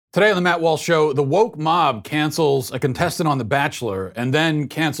Today on the Matt Walsh Show, the woke mob cancels a contestant on The Bachelor and then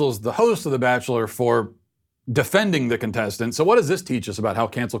cancels the host of The Bachelor for defending the contestant. So what does this teach us about how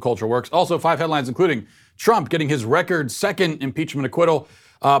cancel culture works? Also, 5 headlines, including Trump getting his record second impeachment acquittal,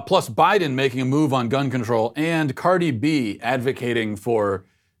 plus Biden making a move on gun control, and Cardi B advocating for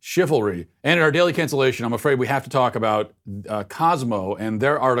chivalry. And in our Daily Cancellation, I'm afraid we have to talk about Cosmo and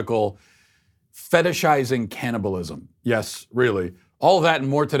their article, Fetishizing Cannibalism. Yes, really. All of that and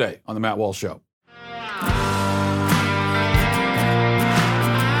more today on the Matt Walsh Show.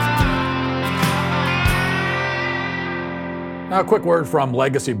 Now, a quick word from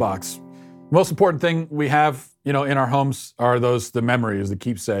Legacy Box. The most important thing we have, in our homes are the memories, the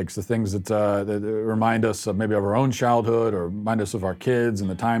keepsakes, the things that remind us of maybe of our own childhood or remind us of our kids and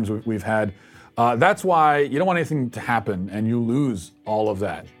the times we've had. That's why you don't want anything to happen and you lose all of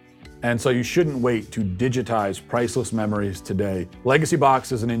that. And so you shouldn't wait to digitize priceless memories today. Legacy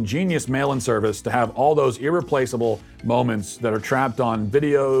Box is an ingenious mail-in service to have all those irreplaceable moments that are trapped on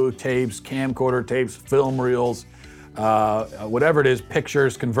video tapes, camcorder tapes, film reels, whatever it is,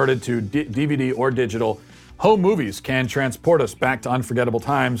 pictures converted to DVD or digital. Home movies can transport us back to unforgettable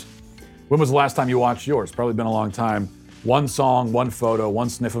times. When was the last time you watched yours? Probably been a long time. One song, one photo,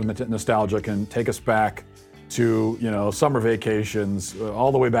 one sniff of nostalgia can take us back to, summer vacations,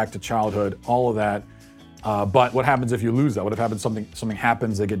 all the way back to childhood, all of that. But what happens if you lose that? What if something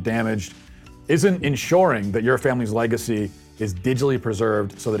happens, they get damaged? Isn't ensuring that your family's legacy is digitally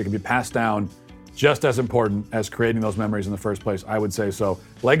preserved so that it can be passed down just as important as creating those memories in the first place? I would say so.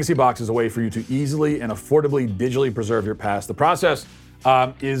 Legacy Box is a way for you to easily and affordably digitally preserve your past. The process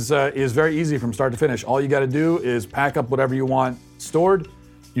is very easy from start to finish. All you got to do is pack up whatever you want stored.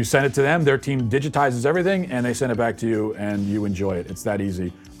 You send it to them, their team digitizes everything, and they send it back to you, and you enjoy it. It's that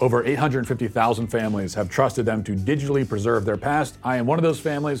easy. Over 850,000 families have trusted them to digitally preserve their past. I am one of those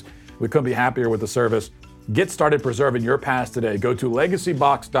families. We couldn't be happier with the service. Get started preserving your past today. Go to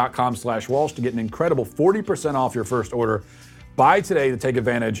legacybox.com/Walsh to get an incredible 40% off your first order. Buy today to take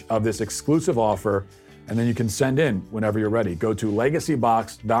advantage of this exclusive offer, and then you can send in whenever you're ready. Go to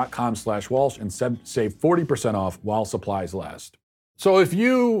legacybox.com/Walsh and save 40% off while supplies last. So if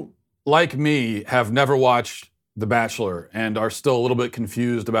you, like me, have never watched The Bachelor and are still a little bit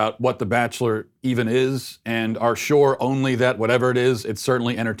confused about what The Bachelor even is and are sure only that whatever it is, it's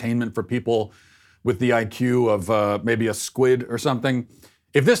certainly entertainment for people with the IQ of maybe a squid or something,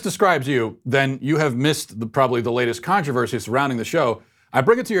 if this describes you, then you have missed probably the latest controversy surrounding the show. I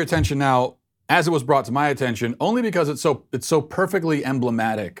bring it to your attention now as it was brought to my attention only because it's so perfectly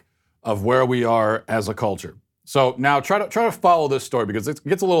emblematic of where we are as a culture. So now try to follow this story because it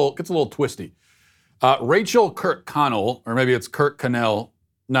gets a little twisty. Rachel Kirkconnell, or maybe it's Kirkconnell,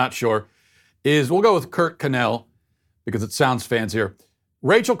 not sure, we'll go with Kirkconnell because it sounds fancier.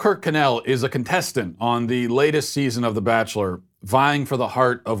 Rachel Kirkconnell is a contestant on the latest season of The Bachelor, vying for the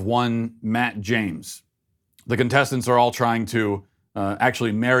heart of one Matt James. The contestants are all trying to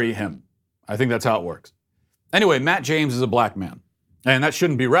actually marry him. I think that's how it works. Anyway, Matt James is a black man. And that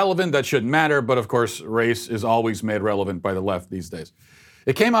shouldn't be relevant, that shouldn't matter, but of course, race is always made relevant by the left these days.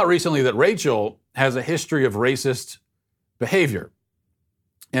 It came out recently that Rachel has a history of racist behavior.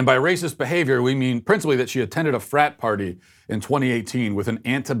 And by racist behavior, we mean principally that she attended a frat party in 2018 with an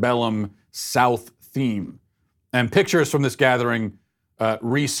antebellum South theme. And pictures from this gathering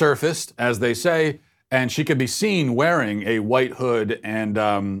resurfaced, as they say, and she could be seen wearing a white hood and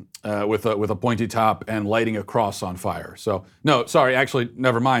with a pointy top and lighting a cross on fire. So, no, sorry, actually,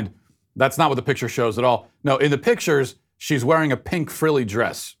 never mind. That's not what the picture shows at all. No, in the pictures, she's wearing a pink frilly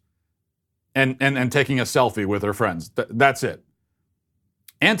dress and taking a selfie with her friends. That's it.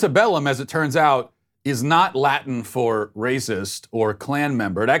 Antebellum, as it turns out, is not Latin for racist or Klan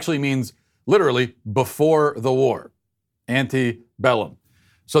member. It actually means literally before the war. Antebellum.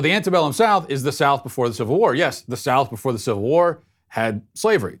 So the antebellum South is the South before the Civil War. Yes, the South before the Civil War had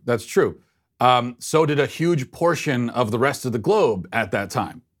slavery. That's true. So did a huge portion of the rest of the globe at that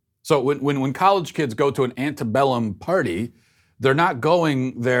time. So when college kids go to an antebellum party, they're not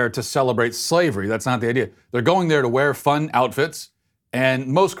going there to celebrate slavery. That's not the idea. They're going there to wear fun outfits and,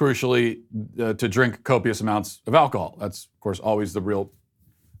 most crucially, to drink copious amounts of alcohol. That's, of course, always the real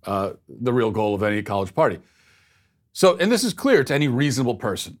goal of any college party. So, and this is clear to any reasonable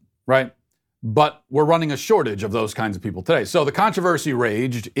person, right? But we're running a shortage of those kinds of people today. So the controversy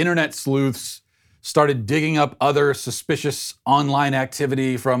raged. Internet sleuths started digging up other suspicious online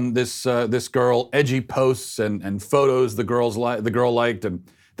activity from this girl, edgy posts and photos the girl liked, and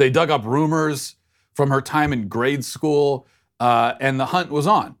they dug up rumors from her time in grade school, and the hunt was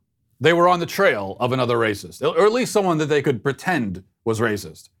on. They were on the trail of another racist, or at least someone that they could pretend was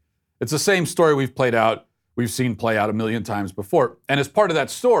racist. It's the same story we've seen play out a million times before. And as part of that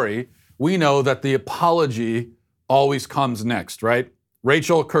story, we know that the apology always comes next, right?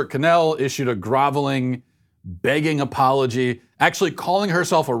 Rachel Kirkconnell issued a groveling, begging apology, actually calling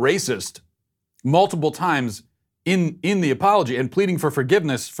herself a racist multiple times in the apology and pleading for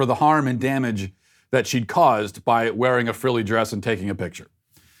forgiveness for the harm and damage that she'd caused by wearing a frilly dress and taking a picture.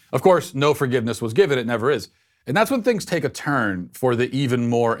 Of course, no forgiveness was given. It never is. And that's when things take a turn for the even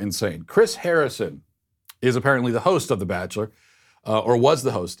more insane. Chris Harrison is apparently the host of The Bachelor, or was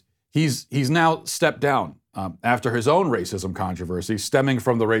the host. He's now stepped down after his own racism controversy, stemming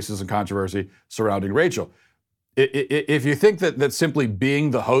from the racism controversy surrounding Rachel. If you think that simply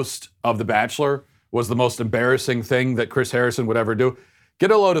being the host of The Bachelor was the most embarrassing thing that Chris Harrison would ever do,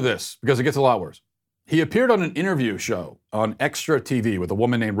 get a load of this, because it gets a lot worse. He appeared on an interview show on Extra TV with a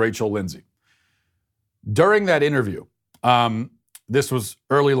woman named Rachel Lindsay. During that interview, this was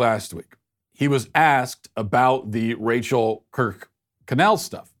early last week, he was asked about the Rachel Kirkconnell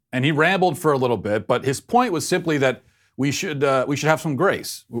stuff. And he rambled for a little bit, but his point was simply that we should have some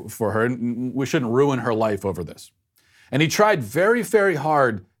grace for her, and we shouldn't ruin her life over this. And he tried very, very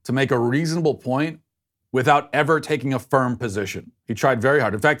hard to make a reasonable point without ever taking a firm position. He tried very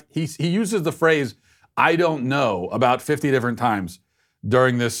hard. In fact, he uses the phrase, "I don't know," about 50 different times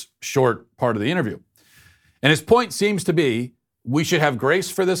during this short part of the interview. And his point seems to be, we should have grace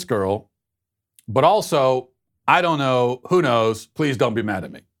for this girl, but also, I don't know, who knows, please don't be mad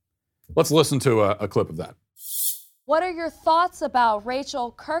at me. Let's listen to a clip of that. What are your thoughts about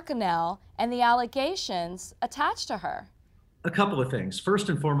Rachel Kirkconnell and the allegations attached to her? A couple of things. First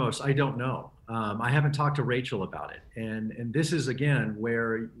and foremost, I don't know. I haven't talked to Rachel about it. And this is, again,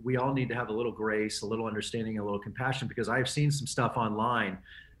 where we all need to have a little grace, a little understanding, a little compassion, because I've seen some stuff online.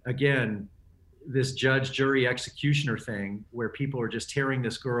 Again, this judge, jury, executioner thing where people are just tearing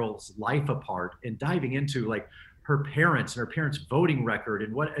this girl's life apart and diving into like her parents and her parents' voting record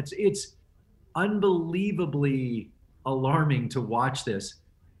and what it's unbelievably alarming to watch this.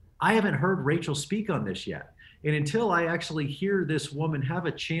 I haven't heard Rachel speak on this yet. And until I actually hear this woman have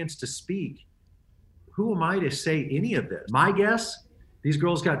a chance to speak, who am I to say any of this? My guess, these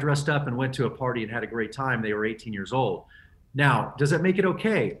girls got dressed up and went to a party and had a great time. They were 18 years old. Now, does that make it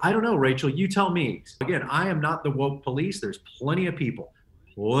okay? I don't know, Rachel, you tell me. Again, I am not the woke police. There's plenty of people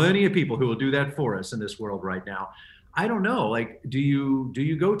who will do that for us in this world right now. I don't know, like, do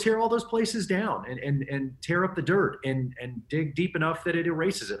you go tear all those places down and tear up the dirt and dig deep enough that it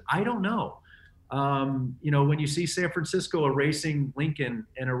erases it? I don't know. When you see San Francisco erasing Lincoln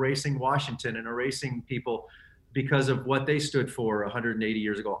and erasing Washington and erasing people because of what they stood for 180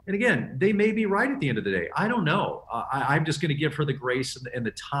 years ago. And again, they may be right at the end of the day. I don't know. I'm just going to give her the grace and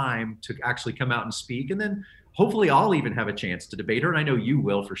the time to actually come out and speak. And then hopefully I'll even have a chance to debate her. And I know you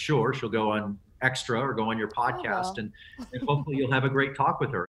will for sure. She'll go on Extra or go on your podcast and hopefully you'll have a great talk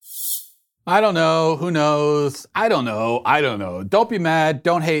with her. I don't know. Who knows? I don't know. Don't be mad.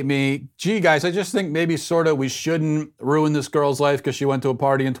 Don't hate me. Gee, guys, I just think maybe sort of we shouldn't ruin this girl's life because she went to a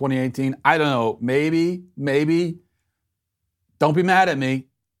party in 2018. I don't know. Maybe. Don't be mad at me.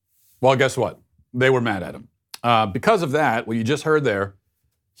 Well, guess what? They were mad at him. Because of that, what you just heard there,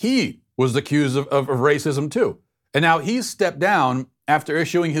 he was accused of racism too. And now he's stepped down after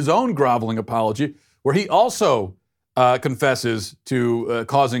issuing his own groveling apology, where he also confesses to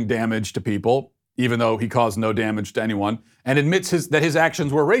causing damage to people, even though he caused no damage to anyone, and admits that his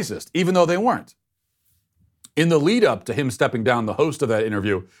actions were racist, even though they weren't. In the lead up to him stepping down, the host of that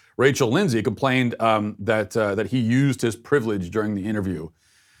interview, Rachel Lindsay, complained that he used his privilege during the interview.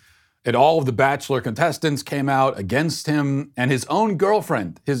 And all of the Bachelor contestants came out against him, and his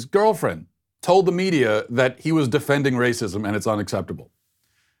girlfriend, told the media that he was defending racism and it's unacceptable.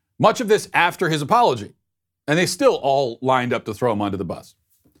 Much of this after his apology. And they still all lined up to throw him under the bus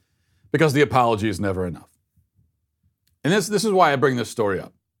because the apology is never enough. And this is why I bring this story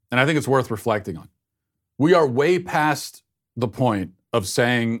up. And I think it's worth reflecting on. We are way past the point of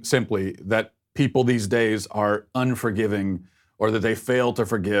saying simply that people these days are unforgiving or that they fail to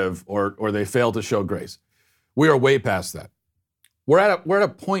forgive or they fail to show grace. We are way past that. We're at a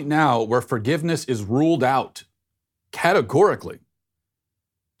point now where forgiveness is ruled out categorically.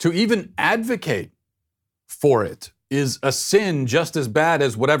 To even advocate for it is a sin just as bad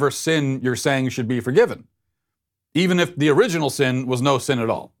as whatever sin you're saying should be forgiven. Even if the original sin was no sin at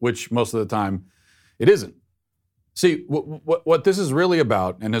all, which most of the time it isn't. See, what this is really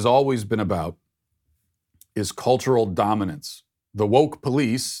about and has always been about is cultural dominance. The woke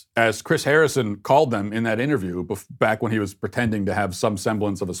police, as Chris Harrison called them in that interview back when he was pretending to have some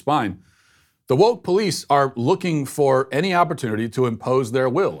semblance of a spine, The woke police are looking for any opportunity to impose their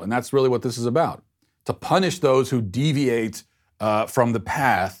will, and that's really what this is about, to punish those who deviate from the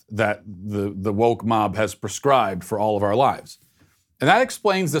path that the woke mob has prescribed for all of our lives. And that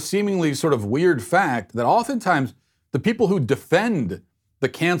explains the seemingly sort of weird fact that oftentimes the people who defend the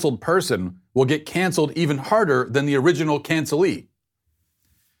canceled person will get canceled even harder than the original cancelee.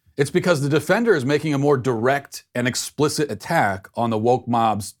 It's because the defender is making a more direct and explicit attack on the woke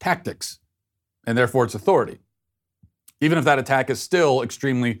mob's tactics, and therefore its authority. Even if that attack is still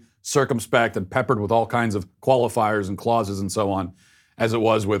extremely circumspect and peppered with all kinds of qualifiers and clauses and so on, as it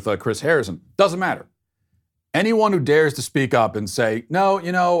was with Chris Harrison. Doesn't matter. Anyone who dares to speak up and say, no,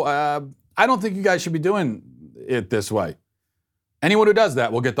 I don't think you guys should be doing it this way. Anyone who does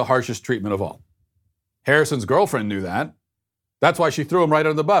that will get the harshest treatment of all. Harrison's girlfriend knew that. That's why she threw him right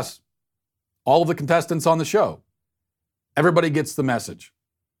under the bus. All of the contestants on the show. Everybody gets the message,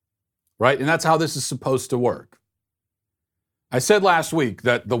 right? And that's how this is supposed to work. I said last week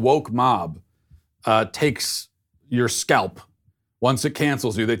that the woke mob takes your scalp. Once it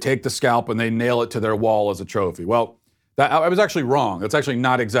cancels you, they take the scalp and they nail it to their wall as a trophy. Well, I was actually wrong. That's actually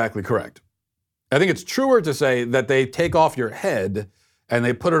not exactly correct. I think it's truer to say that they take off your head and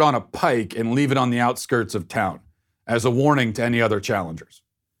they put it on a pike and leave it on the outskirts of town as a warning to any other challengers.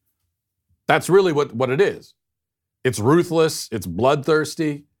 That's really what it is. It's ruthless, it's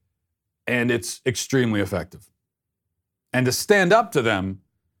bloodthirsty, and it's extremely effective. And to stand up to them,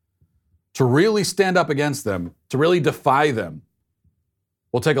 to really stand up against them, to really defy them,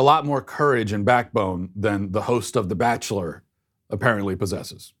 will take a lot more courage and backbone than the host of The Bachelor apparently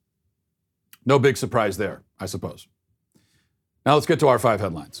possesses. No big surprise there, I suppose. Now let's get to our 5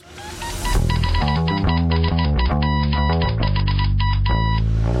 headlines.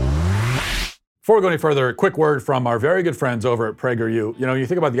 Before we go any further, a quick word from our very good friends over at PragerU. You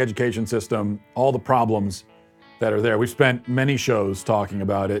think about the education system, all the problems that are there. We've spent many shows talking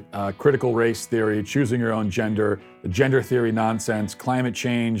about it. Critical race theory, choosing your own gender, the gender theory nonsense, climate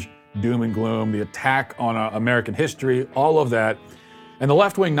change, doom and gloom, the attack on American history, all of that. And the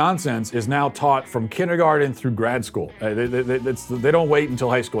left-wing nonsense is now taught from kindergarten through grad school. They don't wait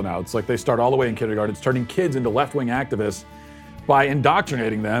until high school now. It's like they start all the way in kindergarten. It's turning kids into left-wing activists by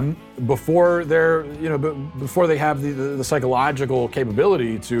indoctrinating them before they have the psychological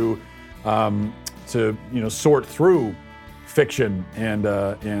capability to sort through fiction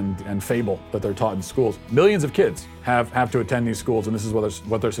and fable that they're taught in schools. Millions of kids have to attend these schools, and this is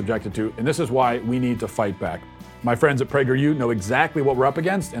what they're subjected to. And this is why we need to fight back. My friends at PragerU know exactly what we're up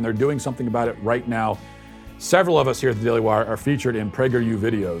against, and they're doing something about it right now. Several of us here at the Daily Wire are featured in PragerU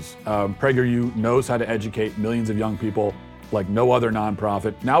videos. PragerU knows how to educate millions of young people like no other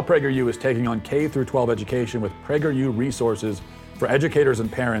nonprofit. Now PragerU is taking on K through 12 education with PragerU resources for educators and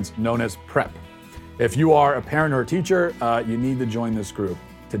parents known as PrEP. If you are a parent or a teacher, you need to join this group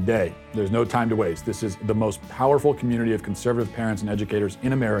today. There's no time to waste. This is the most powerful community of conservative parents and educators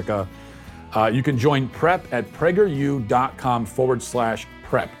in America. You can join PrEP at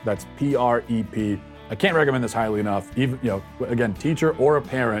prageru.com/PrEP. That's PREP. I can't recommend this highly enough. Even, again, teacher or a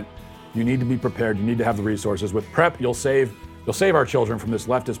parent, you need to be prepared. You need to have the resources. With PrEP, you'll save our children from this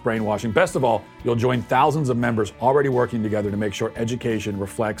leftist brainwashing. Best of all, you'll join thousands of members already working together to make sure education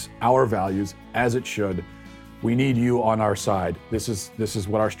reflects our values as it should. We need you on our side. This is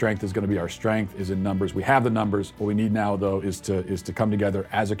what our strength is going to be. Our strength is in numbers. We have the numbers. What we need now, though, is to come together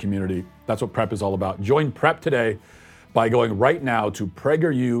as a community. That's what PrEP is all about. Join PrEP today by going right now to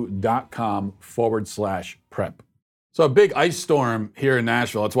prageru.com/PrEP. So a big ice storm here in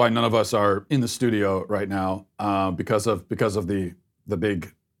Nashville. That's why none of us are in the studio right now because of the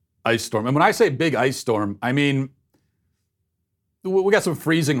big ice storm. And when I say big ice storm, I mean we got some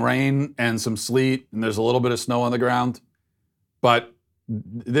freezing rain and some sleet, and there's a little bit of snow on the ground. But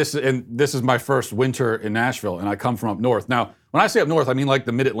this is my first winter in Nashville, and I come from up north. Now, when I say up north, I mean like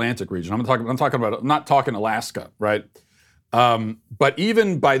the Mid-Atlantic region. I'm not talking Alaska, right? But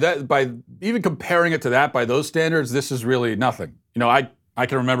even even comparing it to that by those standards, this is really nothing. I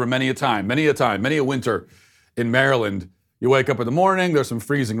can remember many a winter in Maryland. You wake up in the morning, there's some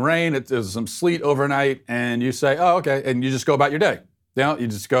freezing rain, there's some sleet overnight, and you say, oh, okay, and you just go about your day. You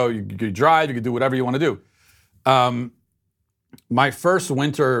just go, you drive, you can do whatever you want to do. My first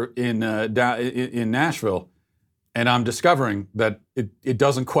winter in Nashville, and I'm discovering that it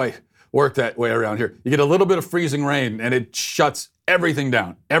doesn't quite work that way around here. You get a little bit of freezing rain, and it shuts everything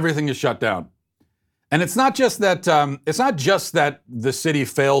down. Everything is shut down. And it's not just that the city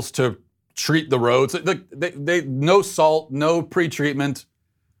fails to treat the roads. They no salt, no pre-treatment.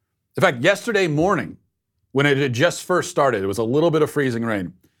 In fact, yesterday morning, when it had just first started, it was a little bit of freezing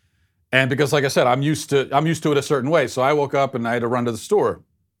rain. And because, like I said, I'm used to it a certain way. So I woke up and I had to run to the store.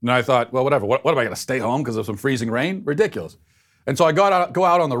 And I thought, well, whatever. What am I going to stay home because of some freezing rain? Ridiculous. And so I go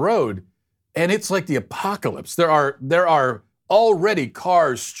out on the road, and it's like the apocalypse. There are already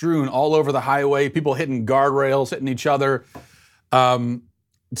cars strewn all over the highway, people hitting guardrails, hitting each other,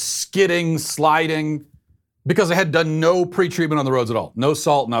 skidding, sliding, because they had done no pre-treatment on the roads at all. No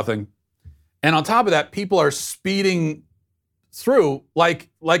salt, nothing. And on top of that, people are speeding through like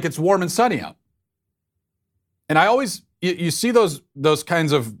it's warm and sunny out. And I always, you see those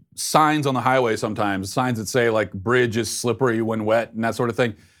kinds of signs on the highway sometimes, signs that say like bridge is slippery when wet and that sort of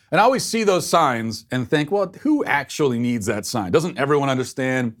thing. And I always see those signs and think, well, who actually needs that sign? Doesn't everyone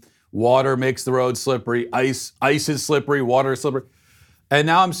understand water makes the road slippery, ice is slippery, water is slippery? And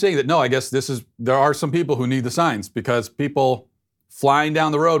now I'm seeing that, no, I guess there are some people who need the signs because people flying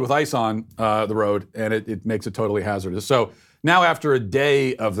down the road with ice on the road, and it makes it totally hazardous. So now after a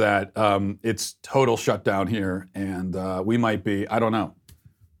day of that, it's total shutdown here, and we might be, I don't know,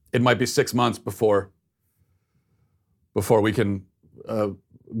 it might be 6 months before we can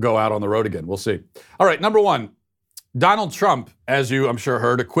go out on the road again. We'll see. All right, number one, Donald Trump, as you I'm sure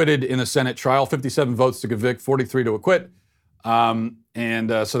heard, acquitted in the Senate trial, 57 votes to convict, 43 to acquit. So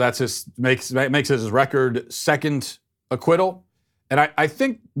that's makes it his record second acquittal. And I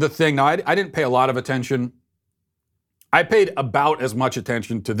think the thing, now I didn't pay a lot of attention. I paid about as much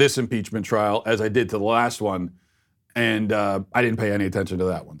attention to this impeachment trial as I did to the last one. And I didn't pay any attention to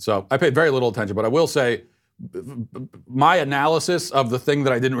that one. So I paid very little attention. But I will say my analysis of the thing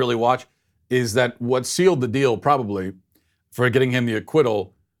that I didn't really watch is that what sealed the deal probably for getting him the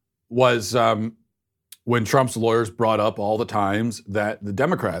acquittal was when Trump's lawyers brought up all the times that the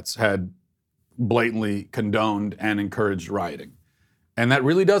Democrats had blatantly condoned and encouraged rioting. And that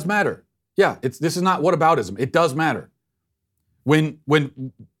really does matter. Yeah, this is not whataboutism. It does matter. When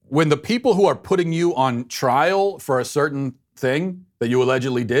the people who are putting you on trial for a certain thing that you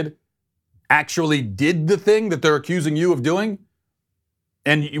allegedly did actually did the thing that they're accusing you of doing,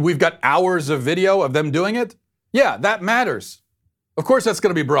 and we've got hours of video of them doing it, yeah, that matters. Of course that's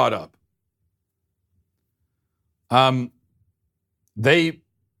going to be brought up. They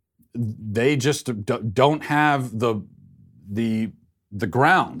just don't have the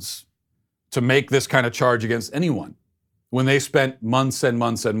grounds to make this kind of charge against anyone when they spent months and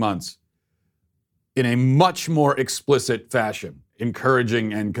months and months in a much more explicit fashion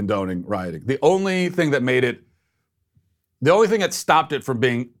encouraging and condoning rioting. The only thing that stopped it from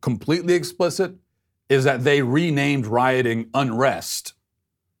being completely explicit is that they renamed rioting unrest.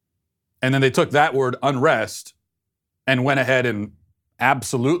 And then they took that word unrest and went ahead and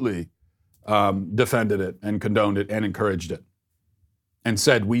absolutely defended it and condoned it and encouraged it and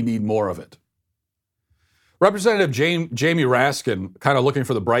said, we need more of it. Representative Jamie Raskin, kind of looking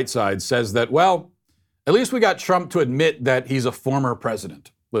for the bright side, says that, well, at least we got Trump to admit that he's a former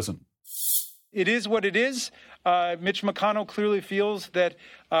president. Listen. It is what it is. Mitch McConnell clearly feels that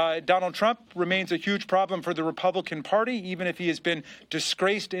Donald Trump remains a huge problem for the Republican Party, even if he has been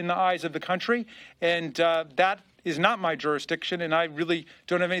disgraced in the eyes of the country. And that is not my jurisdiction, and I really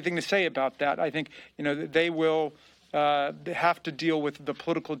don't have anything to say about that. I think, they will have to deal with the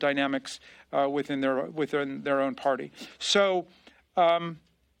political dynamics within their own party. So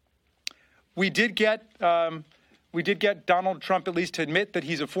we did get Donald Trump at least to admit that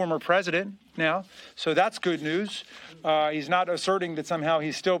he's a former president now. So that's good news. He's not asserting that somehow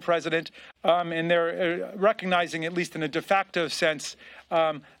he's still president. And they're recognizing, at least in a de facto sense,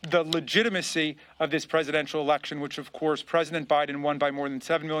 the legitimacy of this presidential election, which, of course, President Biden won by more than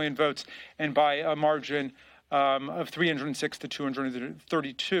 7 million votes and by a margin of 306 to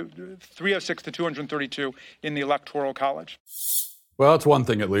 232 in the Electoral College. Well, it's one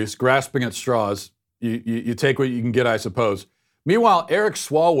thing at least, grasping at straws. You take what you can get, I suppose. Meanwhile, Eric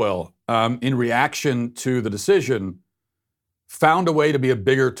Swalwell, in reaction to the decision, found a way to be a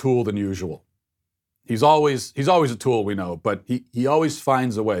bigger tool than usual. He's always a tool, we know, but he always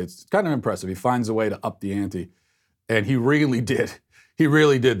finds a way. It's kind of impressive. He finds a way to up the ante, and he really did. He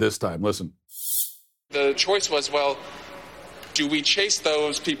really did this time. Listen. The choice was, well, do we chase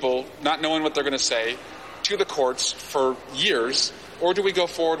those people, not knowing what they're going to say, to the courts for years, or do we go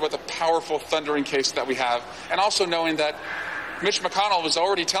forward with a powerful, thundering case that we have, and also knowing that Mitch McConnell was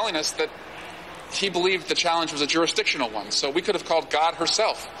already telling us that he believed the challenge was a jurisdictional one. So we could have called God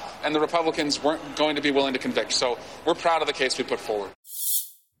herself, and the Republicans weren't going to be willing to convict. So we're proud of the case we put forward.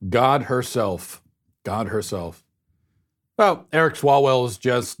 God herself. God herself. Well, Eric Swalwell is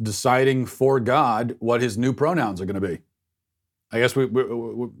just deciding for God what his new pronouns are going to be. I guess we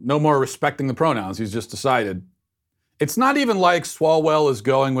no more respecting the pronouns. He's just decided. it's not even like Swalwell is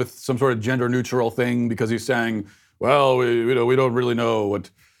going with some sort of gender-neutral thing because he's saying, well, we don't really know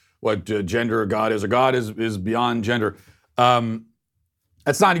what gender God is, or God is beyond gender.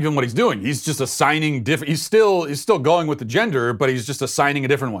 That's not even what he's doing. He's just assigning different. He's still going with the gender, but he's just assigning a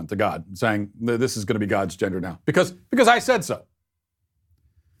different one to God, saying this is going to be God's gender now because I said so.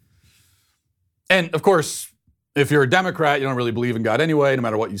 And of course, if you're a Democrat, you don't really believe in God anyway. No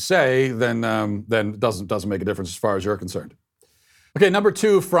matter what you say, then it doesn't make a difference as far as you're concerned. Okay, number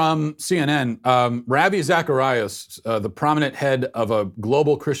 2 from CNN. Ravi Zacharias, the prominent head of a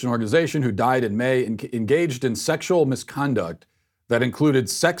global Christian organization who died in May, engaged in sexual misconduct that included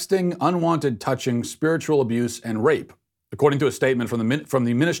sexting, unwanted touching, spiritual abuse, and rape, according to a statement from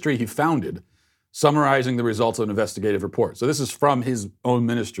the ministry he founded, summarizing the results of an investigative report. So this is from his own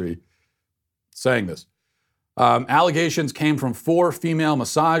ministry saying this. Allegations came from 4 female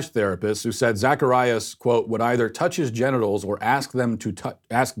massage therapists who said Zacharias, quote, would either touch his genitals or ask them to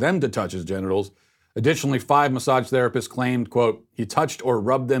touch his genitals. Additionally, 5 massage therapists claimed, quote, he touched or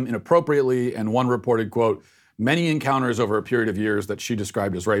rubbed them inappropriately, and one reported, quote, many encounters over a period of years that she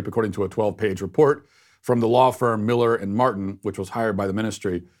described as rape, according to a 12-page report from the law firm Miller & Martin, which was hired by the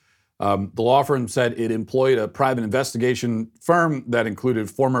ministry. The law firm said it employed a private investigation firm that included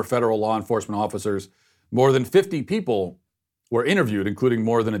former federal law enforcement officers. More than 50 people were interviewed, including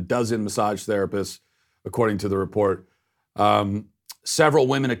more than a dozen massage therapists, according to the report. Several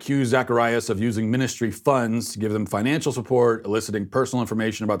women accused Zacharias of using ministry funds to give them financial support, eliciting personal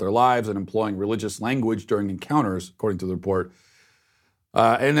information about their lives, and employing religious language during encounters, according to the report.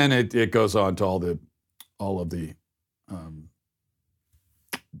 And then it goes on to all of the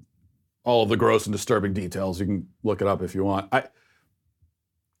gross and disturbing details. You can look it up if you want.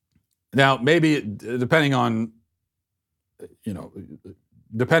 Now, maybe depending on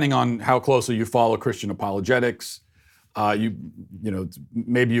how closely you follow Christian apologetics,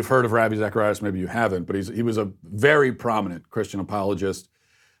 maybe you've heard of Ravi Zacharias, maybe you haven't, but he was a very prominent Christian apologist.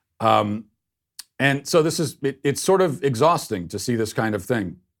 And so it's sort of exhausting to see this kind of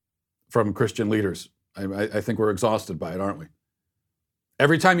thing from Christian leaders. I think we're exhausted by it, aren't we?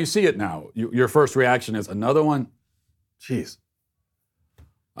 Every time you see it now, your first reaction is another one. Jeez.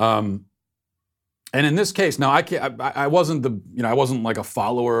 And in this case, now I wasn't I wasn't like a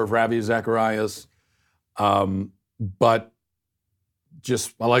follower of Ravi Zacharias, but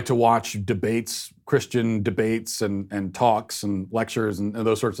just I like to watch debates, Christian debates and talks and lectures and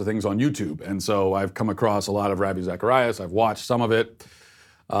those sorts of things on YouTube. And so I've come across a lot of Ravi Zacharias. I've watched some of it.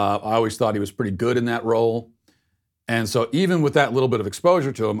 I always thought he was pretty good in that role. And so even with that little bit of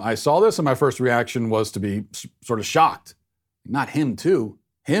exposure to him, I saw this and my first reaction was to be sort of shocked. Not him too.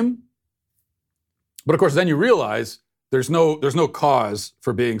 Him? But of course, then you realize there's no cause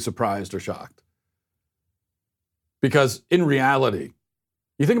for being surprised or shocked. Because in reality,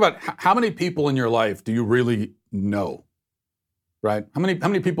 you think about how many people in your life do you really know, right? How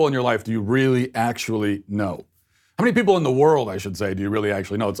many people in your life do you really actually know? How many people in the world, I should say, do you really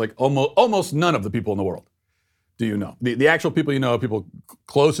actually know? It's like almost none of the people in the world do you know. The actual people you know are people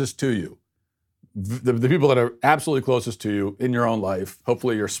closest to you. The people that are absolutely closest to you in your own life,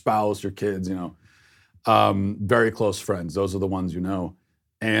 hopefully your spouse, your kids, very close friends. Those are the ones you know.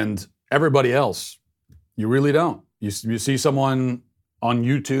 And everybody else, you really don't. You see someone on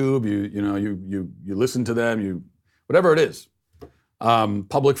YouTube, you listen to them, whatever it is,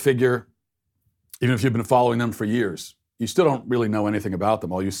 public figure, even if you've been following them for years, you still don't really know anything about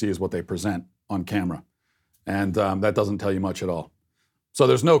them. All you see is what they present on camera. And that doesn't tell you much at all. So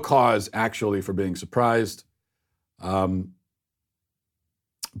there's no cause actually for being surprised. But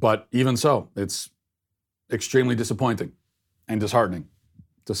even so, it's extremely disappointing and disheartening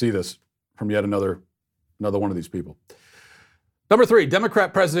to see this from yet another one of these people. Number 3,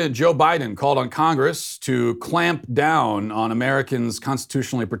 Democrat President Joe Biden called on Congress to clamp down on Americans'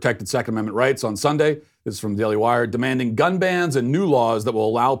 constitutionally protected Second Amendment rights on Sunday. This is from Daily Wire, demanding gun bans and new laws that will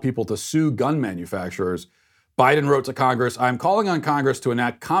allow people to sue gun manufacturers. Biden wrote to Congress, I'm calling on Congress to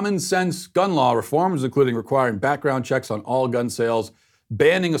enact common sense gun law reforms, including requiring background checks on all gun sales,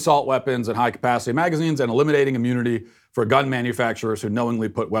 banning assault weapons and high-capacity magazines, and eliminating immunity for gun manufacturers who knowingly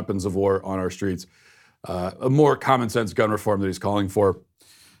put weapons of war on our streets. A more common sense gun reform that he's calling for.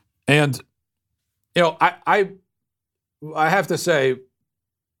 And, I have to say,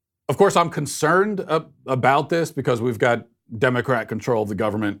 of course, I'm concerned about this because we've got Democrat control of the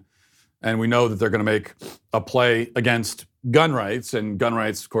government. And we know that they're going to make a play against gun rights. And gun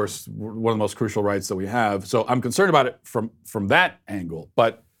rights, of course, one of the most crucial rights that we have. So I'm concerned about it from that angle.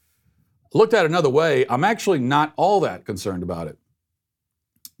 But looked at another way, I'm actually not all that concerned about it.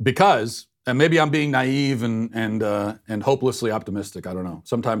 Because And maybe I'm being naive and hopelessly optimistic. I don't know.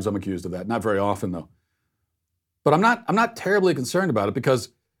 Sometimes I'm accused of that. Not very often, though. But I'm not terribly concerned about it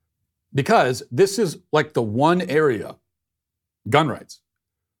because this is like the one area, gun rights,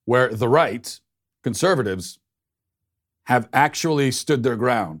 where the right, conservatives, have actually stood their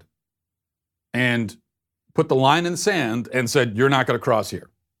ground and put the line in the sand and said, you're not going to cross here.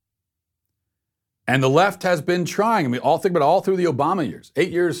 And the left has been trying. I mean, think about all through the Obama years,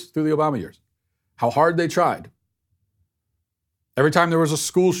 8 years through the Obama years, how hard they tried. Every time there was a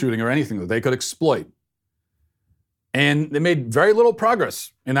school shooting or anything that they could exploit. And they made very little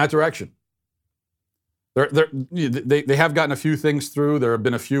progress in that direction. They have gotten a few things through. There have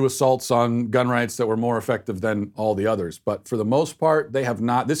been a few assaults on gun rights that were more effective than all the others. But for the most part, they have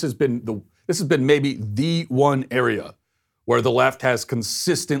not. This has been maybe the one area where the left has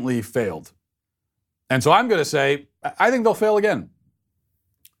consistently failed. And so I'm going to say, I think they'll fail again.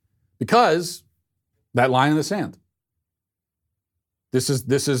 Because that line in the sand. This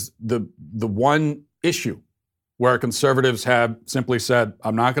is the one issue where conservatives have simply said,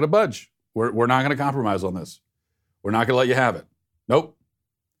 I'm not going to budge. We're not going to compromise on this. We're not going to let you have it. Nope.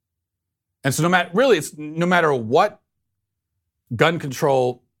 And so no matter what gun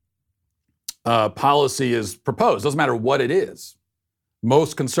control policy is proposed, doesn't matter what it is,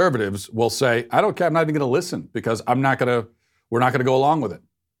 most conservatives will say, I don't care, I'm not even going to listen because we're not going to go along with it.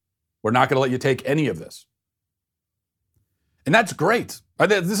 We're not going to let you take any of this. And that's great.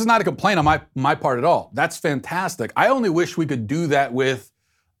 This is not a complaint on my part at all. That's fantastic. I only wish we could do that with,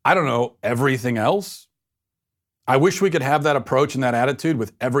 I don't know, everything else. I wish we could have that approach and that attitude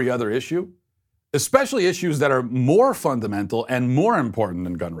with every other issue, especially issues that are more fundamental and more important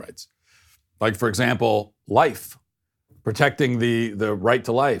than gun rights. Like, for example, life, protecting the right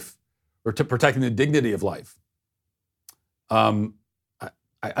to life, or protecting the dignity of life.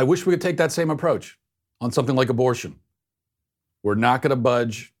 I wish we could take that same approach on something like abortion. We're not going to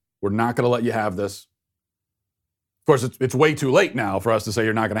budge. We're not going to let you have this. Of course, it's way too late now for us to say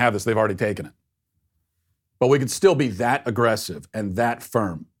you're not going to have this. They've already taken it. But we could still be that aggressive and that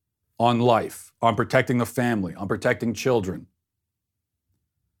firm on life, on protecting the family, on protecting children.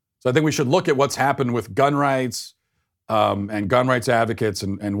 So I think we should look at what's happened with gun rights and gun rights advocates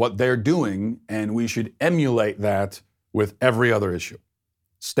and what they're doing, and we should emulate that with every other issue.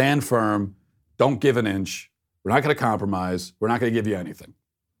 Stand firm. Don't give an inch. We're not going to compromise. We're not going to give you anything.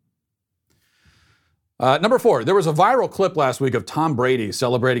 Number 4, there was a viral clip last week of Tom Brady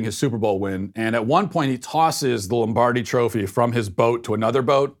celebrating his Super Bowl win, and at one point he tosses the Lombardi trophy from his boat to another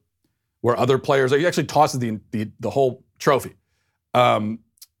boat where other players, he actually tosses the whole trophy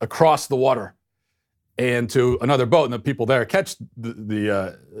across the water and to another boat, and the people there catch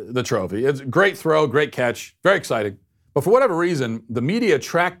the trophy. It's a great throw, great catch, very exciting. But for whatever reason, the media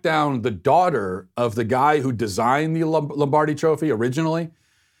tracked down the daughter of the guy who designed the Lombardi trophy originally,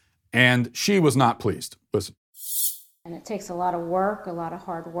 and she was not pleased. Listen. And it takes a lot of work, a lot of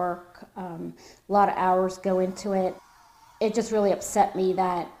hard work, a lot of hours go into it. It just really upset me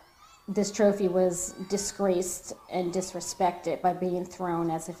that this trophy was disgraced and disrespected by being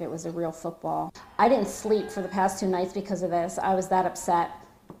thrown as if it was a real football. I didn't sleep for the past 2 nights because of this. I was that upset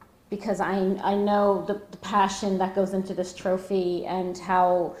because I know the passion that goes into this trophy and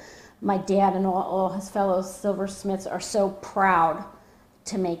how my dad and all his fellow silversmiths are so proud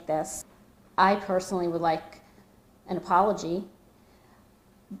to make this. I personally would like an apology,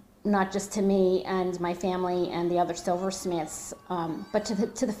 not just to me and my family and the other silversmiths, but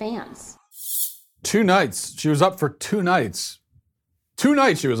to the fans. 2 nights. She was up for 2 nights. 2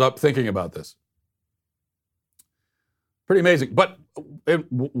 nights she was up thinking about this. Pretty amazing. But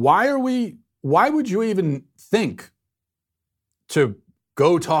why would you even think to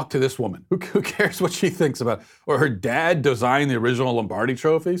go talk to this woman? Who cares what she thinks about? Or her dad designed the original Lombardi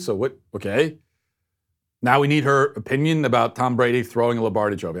trophy, so what? Okay. Now we need her opinion about Tom Brady throwing a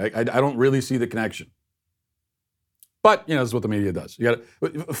Lombardi trophy. I don't really see the connection. But, this is what the media does. You got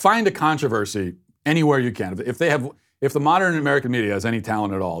to find a controversy anywhere you can. If the modern American media has any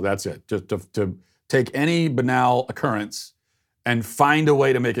talent at all, that's it. Just to take any banal occurrence and find a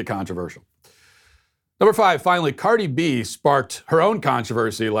way to make it controversial. Number 5, finally, Cardi B sparked her own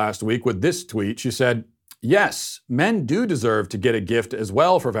controversy last week with this tweet. She said, yes, men do deserve to get a gift as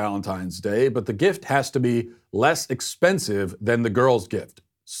well for Valentine's Day, but the gift has to be less expensive than the girl's gift.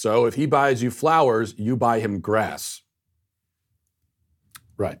 So if he buys you flowers, you buy him grass.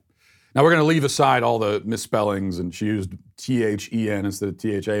 Right. Now we're going to leave aside all the misspellings, and she used T-H-E-N instead of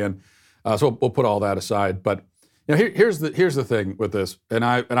T-H-A-N. So we'll put all that aside. But here's the thing with this, and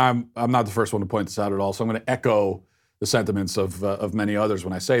I'm not the first one to point this out at all. So I'm going to echo the sentiments of many others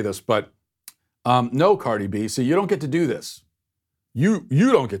when I say this. But No, Cardi B. See, you don't get to do this. You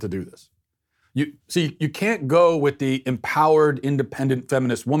don't get to do this. You can't go with the empowered, independent,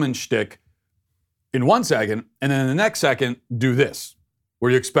 feminist woman shtick in 1 second, and then in the next second do this,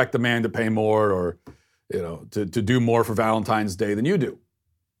 where you expect the man to pay more or to do more for Valentine's Day than you do.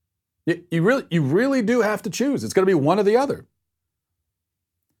 You really do have to choose. It's going to be one or the other.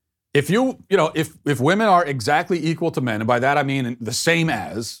 If if women are exactly equal to men, and by that I mean the same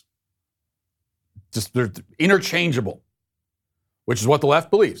as, just they're interchangeable, which is what the left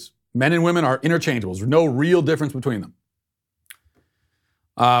believes. Men and women are interchangeable. There's no real difference between them.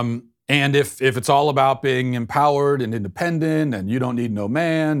 And if it's all about being empowered and independent, and you don't need no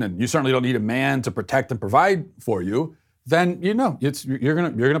man, and you certainly don't need a man to protect and provide for you, then you're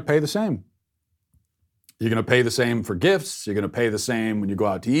gonna pay the same. You're gonna pay the same for gifts. You're gonna pay the same when you go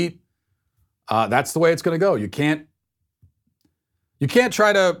out to eat. That's the way it's gonna go. You can't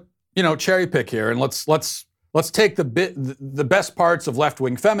try to cherry pick here and let's take the best parts of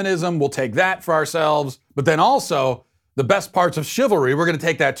left-wing feminism. We'll take that for ourselves, but then also the best parts of chivalry, we're going to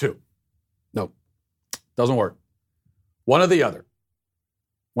take that too. No, doesn't work. One or the other.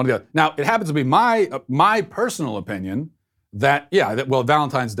 One or the other. Now, it happens to be my personal opinion that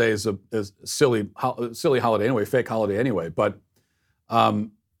Valentine's Day is a silly holiday anyway, fake holiday anyway. But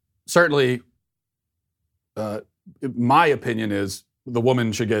certainly, my opinion is the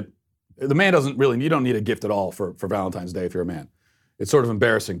woman should get. The man you don't need a gift at all for Valentine's Day if you're a man. It's sort of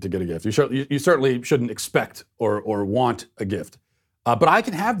embarrassing to get a gift. You certainly shouldn't expect or want a gift. But I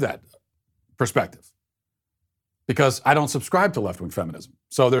can have that perspective because I don't subscribe to left-wing feminism.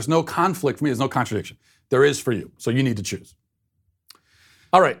 So there's no conflict for me. There's no contradiction. There is for you. So you need to choose.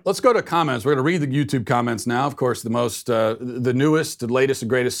 All right, let's go to comments. We're going to read the YouTube comments now. Of course, the newest, the latest, and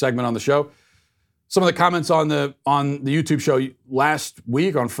greatest segment on the show. Some of the comments on the YouTube show last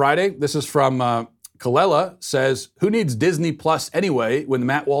week on Friday. This is from Kalela, says, who needs Disney Plus anyway when the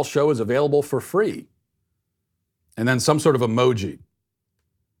Matt Walsh Show is available for free? And then some sort of emoji.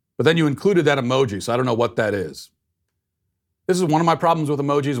 But then you included that emoji, so I don't know what that is. This is one of my problems with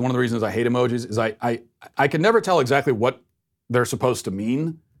emojis. One of the reasons I hate emojis is I can never tell exactly what they're supposed to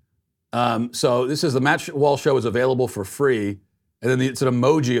mean. So this is the Matt Walsh Show is available for free. And then it's an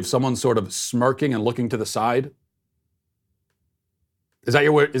emoji of someone sort of smirking and looking to the side. Is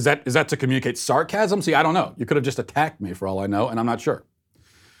that to communicate sarcasm? See, I don't know. You could have just attacked me for all I know, and I'm not sure.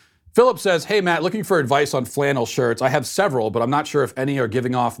 Philip says, hey, Matt, looking for advice on flannel shirts. I have several, but I'm not sure if any are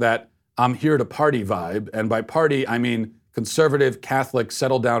giving off that I'm here to party vibe. And by party, I mean conservative, Catholic,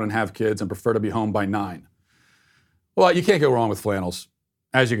 settle down and have kids and prefer to be home by 9. Well, you can't go wrong with flannels,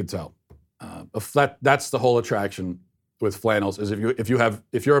 as you can tell. That's the whole attraction with flannels is if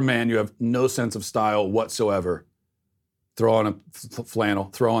you're a man, you have no sense of style whatsoever. Throw on a flannel,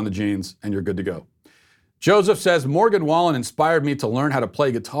 throw on the jeans, and you're good to go. Joseph says, Morgan Wallen inspired me to learn how to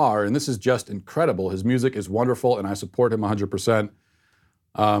play guitar, and this is just incredible. His music is wonderful, and I support him 100%.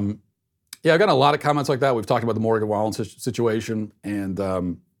 I've gotten a lot of comments like that. We've talked about the Morgan Wallen situation, and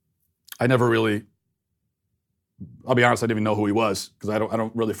I never really, I'll be honest, I didn't even know who he was, because I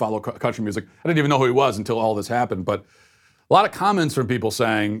don't really follow country music. I didn't even know who he was until all this happened, but a lot of comments from people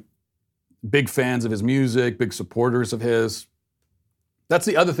saying, big fans of his music, big supporters of his. That's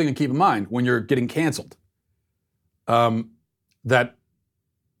the other thing to keep in mind when you're getting canceled. That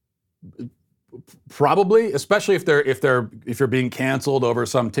probably, especially if you're being canceled over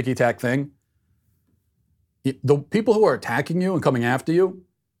some ticky-tack thing, the people who are attacking you and coming after you,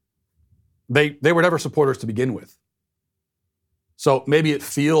 they were never supporters to begin with. So maybe it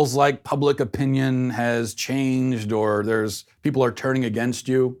feels like public opinion has changed or people are turning against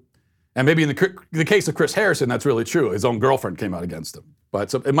you. And maybe in the case of Chris Harrison, that's really true. His own girlfriend came out against him.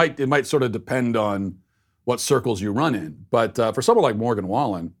 But so it might sort of depend on what circles you run in. But for someone like Morgan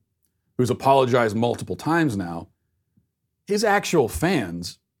Wallen, who's apologized multiple times now, his actual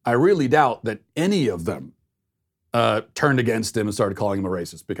fans, I really doubt that any of them turned against him and started calling him a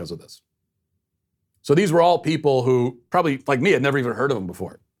racist because of this. So these were all people who probably, like me, had never even heard of him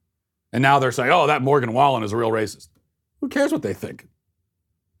before. And now they're saying, oh, that Morgan Wallen is a real racist. Who cares what they think?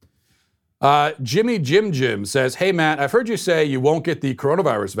 Jimmy Jim says, hey, Matt, I've heard you say you won't get the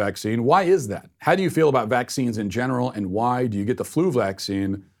coronavirus vaccine. Why is that? How do you feel about vaccines in general, and why do you get the flu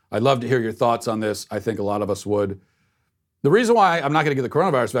vaccine? I'd love to hear your thoughts on this. I think a lot of us would. The reason why I'm not going to get the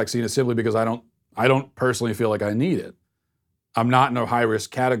coronavirus vaccine is simply because I don't personally feel like I need it. I'm not in a high-risk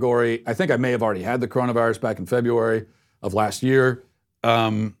category. I think I may have already had the coronavirus back in February of last year.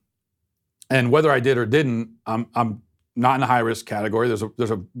 And whether I did or didn't, I'm not in a high-risk category.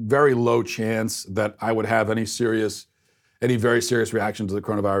 There's a very low chance that I would have any serious any very serious reaction to the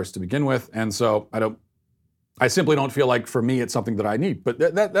coronavirus to begin with. And so I simply don't feel like, for me, it's something that I need. But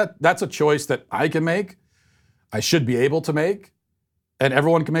that's a choice that I can make. I should be able to make. And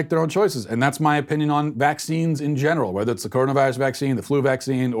everyone can make their own choices. And that's my opinion on vaccines in general, whether it's the coronavirus vaccine, the flu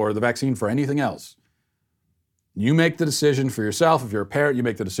vaccine, or the vaccine for anything else. You make the decision for yourself. If you're a parent, you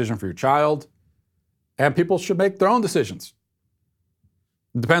make the decision for your child. And people should make their own decisions.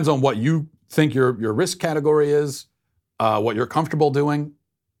 It depends on what you think your risk category is, what you're comfortable doing.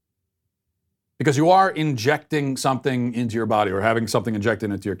 Because you are injecting something into your body or having something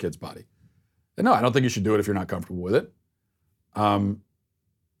injected into your kid's body. And no, I don't think you should do it if you're not comfortable with it.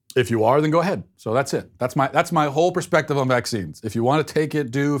 If you are, then go ahead. So that's it. That's my whole perspective on vaccines. If you want to take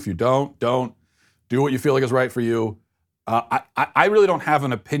it, do. If you don't. Do what you feel like is right for you. I really don't have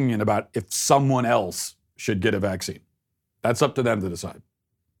an opinion about if someone else should get a vaccine. That's up to them to decide.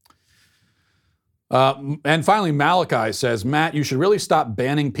 And finally, Malachi says, Matt, you should really stop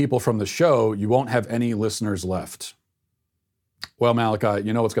banning people from the show. You won't have any listeners left. Well, Malachi,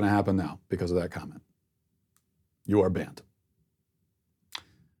 you know what's going to happen now because of that comment. You are banned.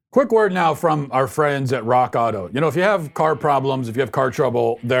 Quick word now from our friends at Rock Auto. You know, if you have car problems, if you have car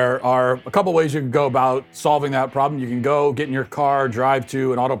trouble, there are a couple ways you can go about solving that problem. You can go get in your car, drive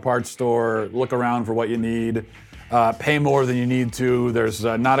to an auto parts store, look around for what you need, pay more than you need to. There's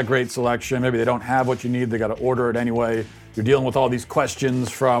not a great selection. Maybe they don't have what you need. They got to order it anyway. You're dealing with all these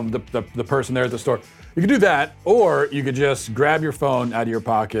questions from the person there at the store. You can do that, or you could just grab your phone out of your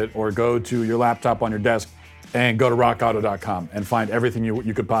pocket or go to your laptop on your desk and go to rockauto.com and find everything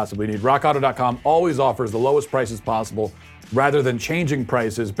you could possibly need. Rockauto.com always offers the lowest prices possible rather than changing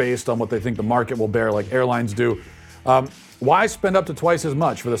prices based on what they think the market will bear like airlines do. Why spend up to twice as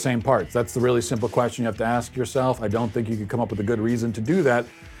much for the same parts? That's the really simple question you have to ask yourself. I don't think you could come up with a good reason to do that.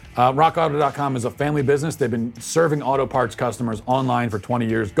 RockAuto.com is a family business. They've been serving auto parts customers online for 20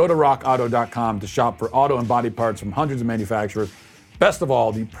 years. Go to RockAuto.com to shop for auto and body parts from hundreds of manufacturers. Best of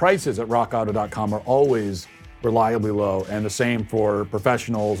all, the prices at RockAuto.com are always reliably low, and the same for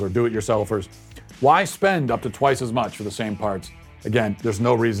professionals or do-it-yourselfers. Why spend up to twice as much for the same parts? Again, there's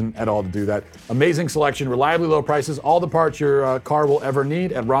no reason at all to do that. Amazing selection, reliably low prices, all the parts your car will ever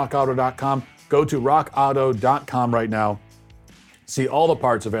need at rockauto.com. Go to rockauto.com right now. See all the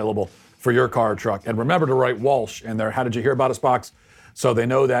parts available for your car or truck. And remember to write Walsh in their How Did You Hear About Us box so they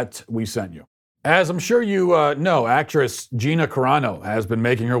know that we sent you. As I'm sure you know, actress Gina Carano has been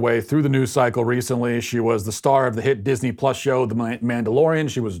making her way through the news cycle recently. She was the star of the hit Disney Plus show, The Mandalorian.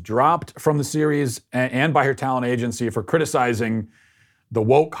 She was dropped from the series and by her talent agency for criticizing the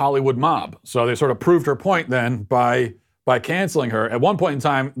woke Hollywood mob. So they sort of proved her point then by canceling her. At one point in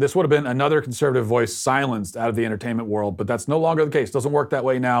time, this would have been another conservative voice silenced out of the entertainment world, but that's no longer the case. It doesn't work that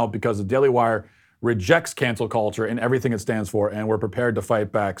way now because the Daily Wire rejects cancel culture and everything it stands for, and we're prepared to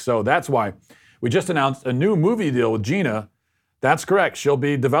fight back. So that's why we just announced a new movie deal with Gina. That's correct. She'll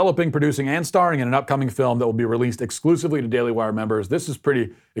be developing, producing, and starring in an upcoming film that will be released exclusively to Daily Wire members. This is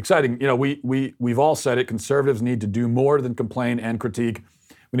pretty exciting. You know, we've all said it. Conservatives need to do more than complain and critique.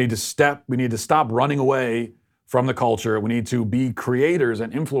 We need to stop running away from the culture. We need to be creators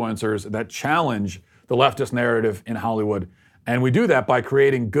and influencers that challenge the leftist narrative in Hollywood. And we do that by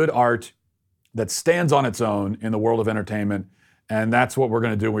creating good art that stands on its own in the world of entertainment. And that's what we're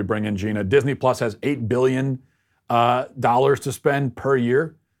going to do when we bring in Gina. Disney Plus has $8 billion to spend per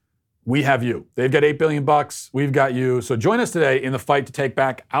year. We have you. They've got $8 billion. We've got you. So join us today in the fight to take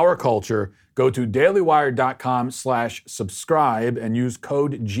back our culture. Go to dailywire.com/subscribe and use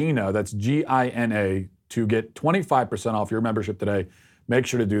code GINA, that's GINA, to get 25% off your membership today. Make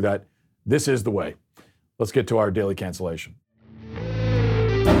sure to do that. This is the way. Let's get to our daily cancellation.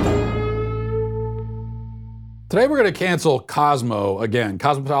 Today we're going to cancel Cosmo again.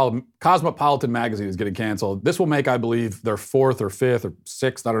 Cosmopolitan magazine is getting canceled. This will make, I believe, their fourth or fifth or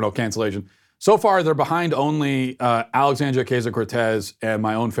sixth, I don't know, cancellation. So far, they're behind only Alexandria Ocasio-Cortez and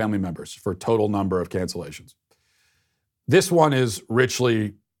my own family members for total number of cancellations. This one is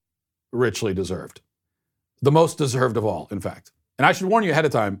richly, richly deserved. The most deserved of all, in fact. And I should warn you ahead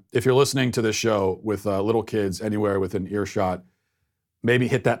of time, if you're listening to this show with little kids anywhere within earshot, maybe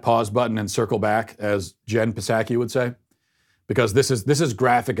hit that pause button and circle back, as Jen Psaki would say, because this is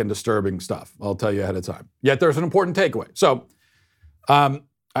graphic and disturbing stuff. I'll tell you ahead of time. Yet there's an important takeaway. So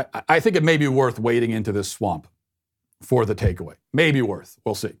I think it may be worth wading into this swamp for the takeaway. Maybe worth.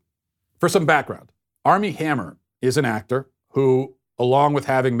 We'll see. For some background, Armie Hammer is an actor who, along with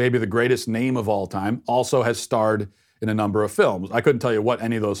having maybe the greatest name of all time, also has starred in a number of films. I couldn't tell you what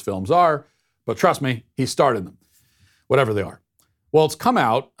any of those films are, but trust me, he starred in them, whatever they are. Well, it's come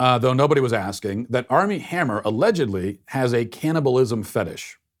out, though nobody was asking, that Armie Hammer allegedly has a cannibalism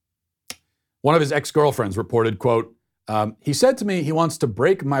fetish. One of his ex-girlfriends reported, quote, he said to me he wants to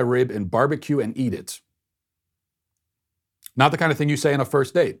break my rib and barbecue and eat it. Not the kind of thing you say on a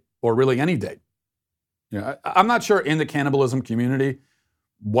first date, or really any date. You know, I'm not sure in the cannibalism community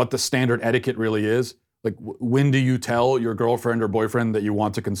what the standard etiquette really is. Like, when do you tell your girlfriend or boyfriend that you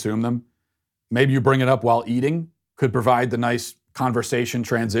want to consume them? Maybe you bring it up while eating, could provide the nice conversation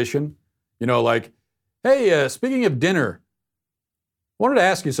transition. You know, like, hey, speaking of dinner, wanted to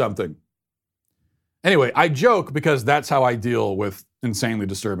ask you something. Anyway, I joke because that's how I deal with insanely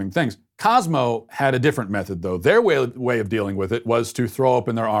disturbing things. Cosmo had a different method, though. Their way of dealing with it was to throw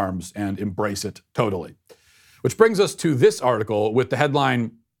open their arms and embrace it totally. Which brings us to this article with the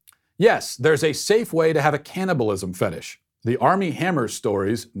headline, yes, there's a safe way to have a cannibalism fetish. The Armie Hammer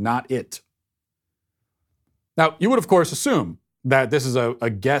stories, not it. Now, you would, of course, assume that this is a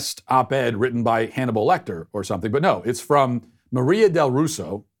guest op-ed written by Hannibal Lecter or something, but no, it's from Maria Del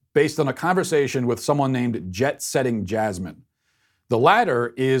Russo, based on a conversation with someone named Jet Setting Jasmine. The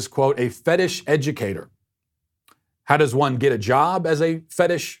latter is, quote, a fetish educator. How does one get a job as a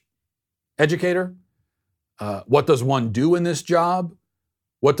fetish educator? What does one do in this job?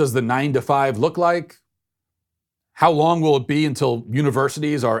 What does the 9 to 5 look like? How long will it be until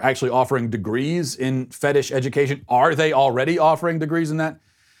universities are actually offering degrees in fetish education? Are they already offering degrees in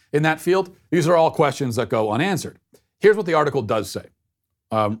that field? These are all questions that go unanswered. Here's what the article does say.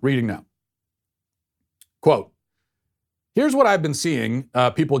 Reading now. Quote, here's what I've been seeing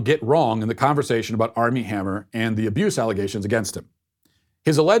people get wrong in the conversation about Armie Hammer and the abuse allegations against him.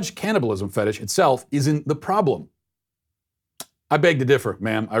 His alleged cannibalism fetish itself isn't the problem. I beg to differ,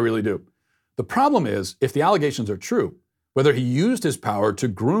 ma'am, I really do. The problem is, if the allegations are true, whether he used his power to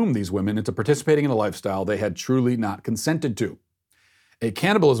groom these women into participating in a lifestyle they had truly not consented to. A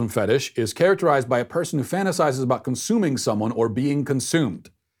cannibalism fetish is characterized by a person who fantasizes about consuming someone or being consumed.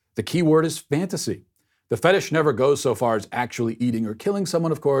 The key word is fantasy. The fetish never goes so far as actually eating or killing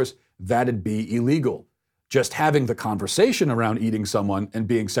someone, of course. That'd be illegal. Just having the conversation around eating someone and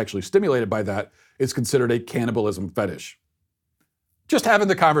being sexually stimulated by that is considered a cannibalism fetish. Just having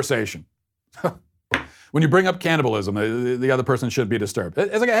the conversation. When you bring up cannibalism, the other person should be disturbed.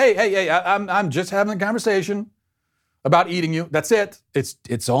 It's like, hey, I'm just having a conversation about eating you. That's it.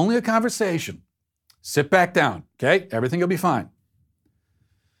 It's only a conversation. Sit back down, okay? Everything will be fine.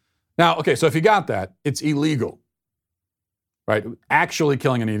 Now, okay, so if you got that, it's illegal, right? Actually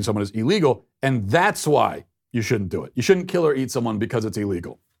killing and eating someone is illegal, and that's why you shouldn't do it. You shouldn't kill or eat someone because it's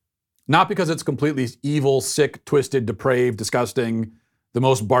illegal. Not because it's completely evil, sick, twisted, depraved, disgusting, the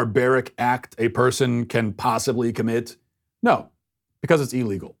most barbaric act a person can possibly commit. No, because it's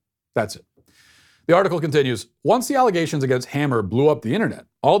illegal. That's it. The article continues, once the allegations against Hammer blew up the internet,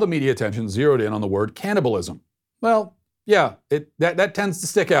 all the media attention zeroed in on the word cannibalism. Well, yeah, that tends to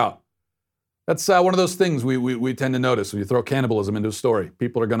stick out. That's one of those things we tend to notice when you throw cannibalism into a story.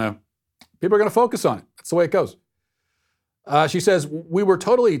 People are gonna focus on it. That's the way it goes. She says, we were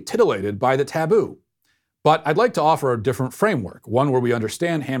totally titillated by the taboo, but I'd like to offer a different framework, one where we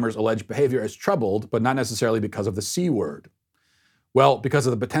understand Hammer's alleged behavior as troubled, but not necessarily because of the C word. Well, because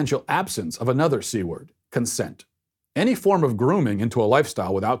of the potential absence of another C word, consent. Any form of grooming into a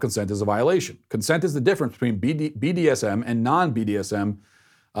lifestyle without consent is a violation. Consent is the difference between BDSM and non-BDSM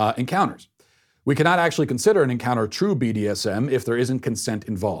encounters. We cannot actually consider an encounter true BDSM if there isn't consent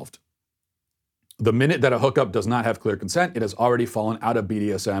involved. The minute that a hookup does not have clear consent, it has already fallen out of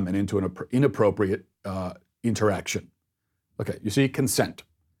BDSM and into an inappropriate interaction. Okay, you see, consent.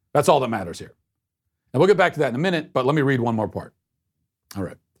 That's all that matters here. And we'll get back to that in a minute, but let me read one more part. All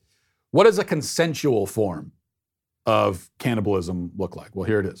right. What does a consensual form of cannibalism look like? Well,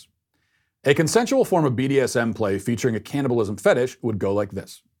 here it is. A consensual form of BDSM play featuring a cannibalism fetish would go like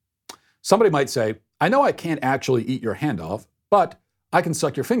this. Somebody might say, I know I can't actually eat your hand off, but I can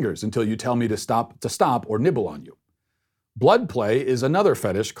suck your fingers until you tell me to stop or nibble on you. Blood play is another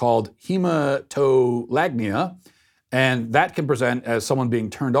fetish called hematolagnia, and that can present as someone being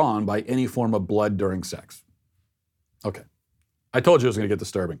turned on by any form of blood during sex. Okay. I told you it was going to get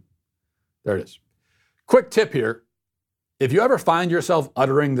disturbing. There it is. Quick tip here. If you ever find yourself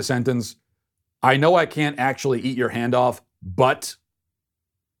uttering the sentence, I know I can't actually eat your hand off, but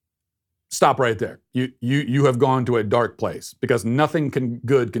stop right there. You have gone to a dark place because nothing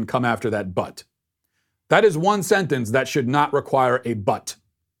good can come after that but. That is one sentence that should not require a but.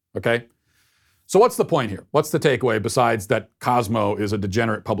 Okay? So what's the point here? What's the takeaway besides that Cosmo is a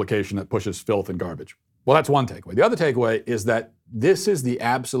degenerate publication that pushes filth and garbage? Well, that's one takeaway. The other takeaway is that this is the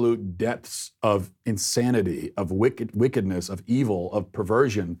absolute depths of insanity, of wickedness, of evil, of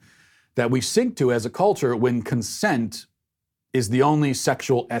perversion that we sink to as a culture when consent is the only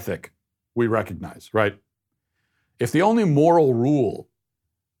sexual ethic we recognize, right? If the only moral rule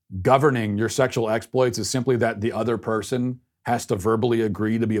governing your sexual exploits is simply that the other person has to verbally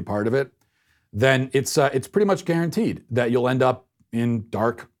agree to be a part of it, then it's pretty much guaranteed that you'll end up in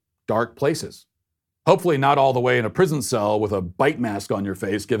dark places. Hopefully not all the way in a prison cell with a bite mask on your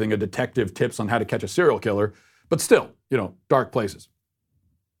face giving a detective tips on how to catch a serial killer, but still, dark places.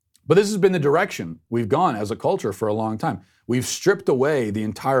 But this has been the direction we've gone as a culture for a long time. We've stripped away the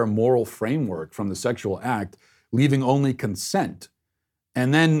entire moral framework from the sexual act, leaving only consent.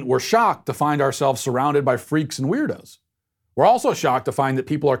 And then we're shocked to find ourselves surrounded by freaks and weirdos. We're also shocked to find that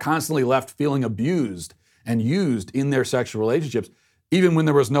people are constantly left feeling abused and used in their sexual relationships, even when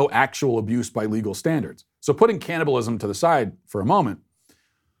there was no actual abuse by legal standards. So putting cannibalism to the side for a moment,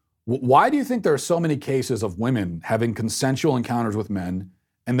 why do you think there are so many cases of women having consensual encounters with men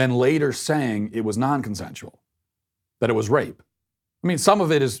and then later saying it was non-consensual, that it was rape? I mean, some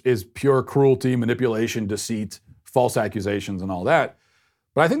of it is pure cruelty, manipulation, deceit, false accusations, and all that.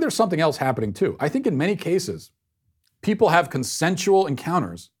 But I think there's something else happening too. I think in many cases, people have consensual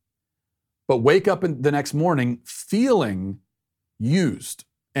encounters, but wake up the next morning feeling used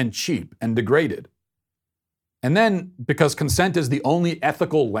and cheap and degraded. And then, because consent is the only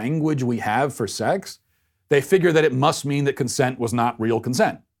ethical language we have for sex, they figure that it must mean that consent was not real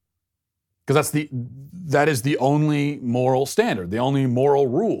consent. Because that is the only moral standard, the only moral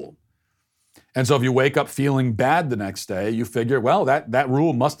rule. And so if you wake up feeling bad the next day, you figure, well, that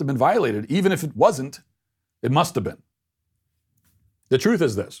rule must have been violated. Even if it wasn't, it must have been. The truth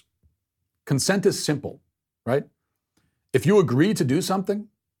is this: consent is simple, right? If you agree to do something,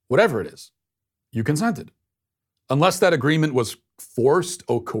 whatever it is, you consented. Unless that agreement was forced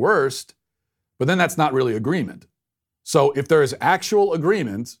or coerced, but then that's not really agreement. So if there is actual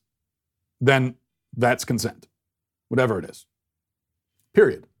agreement, then that's consent, whatever it is,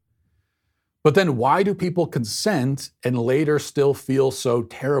 period. But then why do people consent and later still feel so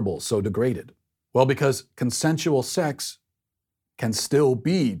terrible, so degraded? Well, because consensual sex can still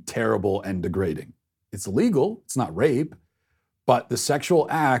be terrible and degrading. It's legal, it's not rape, but the sexual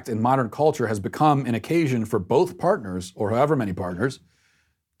act in modern culture has become an occasion for both partners, or however many partners,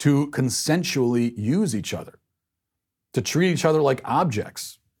 to consensually use each other, to treat each other like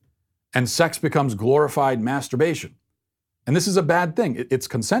objects. And sex becomes glorified masturbation. And this is a bad thing. It's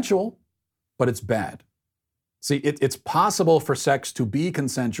consensual, but it's bad. See, it's possible for sex to be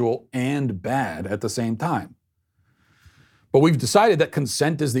consensual and bad at the same time. But we've decided that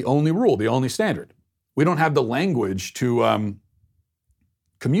consent is the only rule, the only standard. We don't have the language to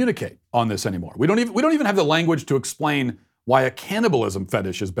communicate on this anymore. We don't even have the language to explain why a cannibalism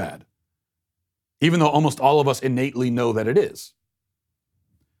fetish is bad, even though almost all of us innately know that it is.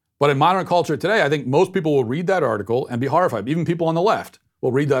 But in modern culture today, I think most people will read that article and be horrified. Even people on the left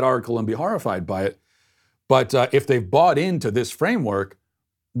will read that article and be horrified by it. But if they've bought into this framework,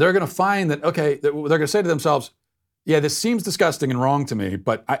 they're going to find that, okay, they're going to say to themselves, yeah, this seems disgusting and wrong to me,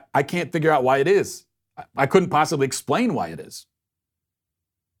 but I can't figure out why it is. I couldn't possibly explain why it is.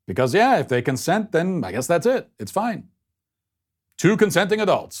 Because, yeah, if they consent, then I guess that's it. It's fine. Two consenting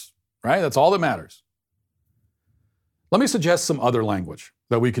adults, right? That's all that matters. Let me suggest some other language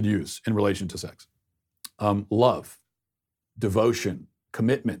that we could use in relation to sex. Love, devotion,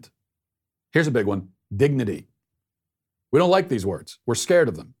 commitment. Here's a big one: dignity. We don't like these words. We're scared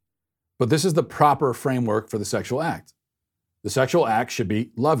of them. But this is the proper framework for the sexual act. The sexual act should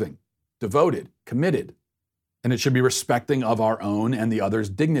be loving, devoted, committed, and it should be respecting of our own and the other's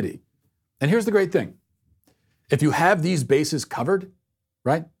dignity. And here's the great thing. If you have these bases covered,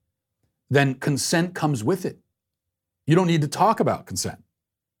 right, then consent comes with it. You don't need to talk about consent.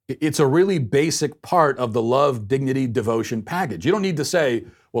 It's a really basic part of the love, dignity, devotion package. You don't need to say,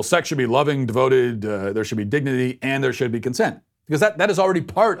 well, sex should be loving, devoted, there should be dignity, and there should be consent. Because that is already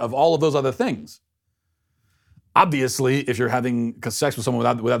part of all of those other things. Obviously, if you're having sex with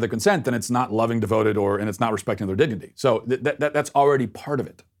someone without their consent, then it's not loving, devoted, and it's not respecting their dignity. So that's already part of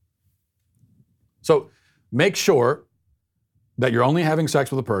it. So make sure that you're only having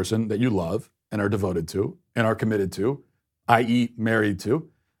sex with a person that you love and are devoted to and are committed to, i.e. married to,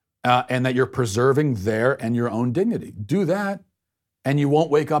 and that you're preserving their and your own dignity. Do that, and you won't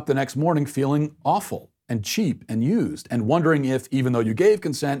wake up the next morning feeling awful and cheap and used and wondering if, even though you gave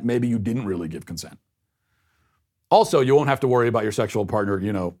consent, maybe you didn't really give consent. Also, you won't have to worry about your sexual partner,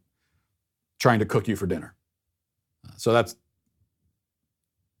 trying to cook you for dinner. So that's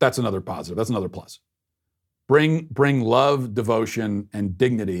another positive. That's another plus. Bring love, devotion, and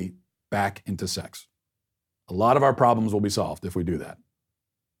dignity back into sex. A lot of our problems will be solved if we do that.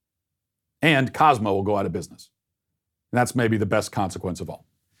 And Cosmo will go out of business. And that's maybe the best consequence of all.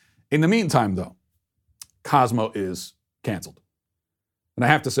 In the meantime, though, Cosmo is canceled. And I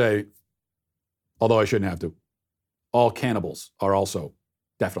have to say, although I shouldn't have to, all cannibals are also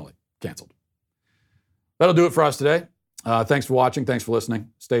definitely canceled. That'll do it for us today. Thanks for watching. Thanks for listening.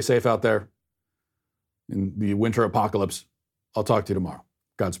 Stay safe out there in the winter apocalypse. I'll talk to you tomorrow.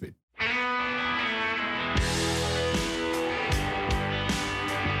 Godspeed.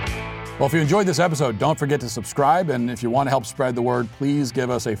 Well, if you enjoyed this episode, don't forget to subscribe. And if you want to help spread the word, please give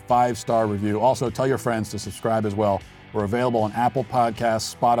us a 5-star review. Also, tell your friends to subscribe as well. We're available on Apple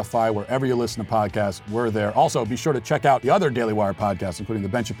Podcasts, Spotify, wherever you listen to podcasts, we're there. Also, be sure to check out the other Daily Wire podcasts, including The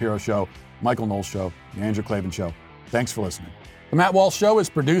Ben Shapiro Show, Michael Knowles Show, The Andrew Klavan Show. Thanks for listening. The Matt Walsh Show is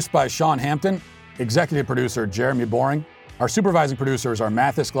produced by Sean Hampton, executive producer Jeremy Boring. Our supervising producers are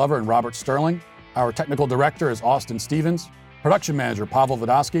Mathis Glover and Robert Sterling. Our technical director is Austin Stevens. Production manager Pavel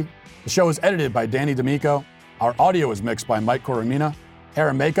Vodosky. The show is edited by Danny D'Amico. Our audio is mixed by Mike Coromina. Hair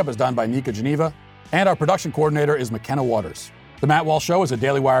and makeup is done by Nika Geneva. And our production coordinator is McKenna Waters. The Matt Walsh Show is a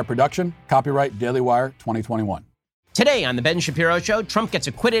Daily Wire production. Copyright Daily Wire 2021. Today on The Ben Shapiro Show, Trump gets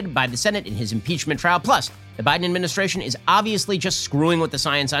acquitted by the Senate in his impeachment trial. Plus, the Biden administration is obviously just screwing with the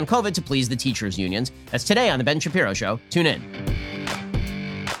science on COVID to please the teachers' unions. That's today on The Ben Shapiro Show. Tune in.